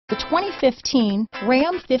The 2015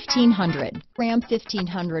 Ram 1500. Ram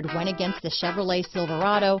 1500 went against the Chevrolet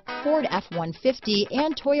Silverado, Ford F-150,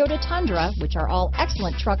 and Toyota Tundra, which are all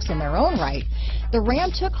excellent trucks in their own right. The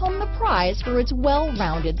Ram took home the prize for its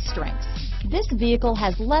well-rounded strengths. This vehicle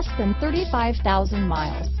has less than 35,000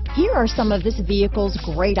 miles. Here are some of this vehicle's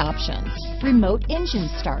great options: remote engine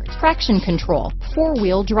start, traction control,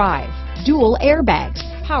 four-wheel drive, dual airbags,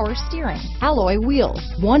 power steering, alloy wheels,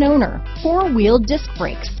 one owner, four-wheel disc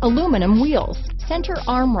brakes, aluminum wheels, center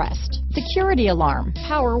armrest, security alarm,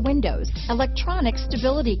 power windows, electronic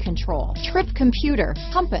stability control, trip computer,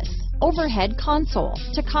 compass, overhead console,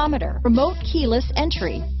 tachometer, remote keyless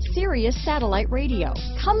entry, Sirius satellite radio.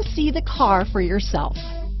 Come see the car for yourself.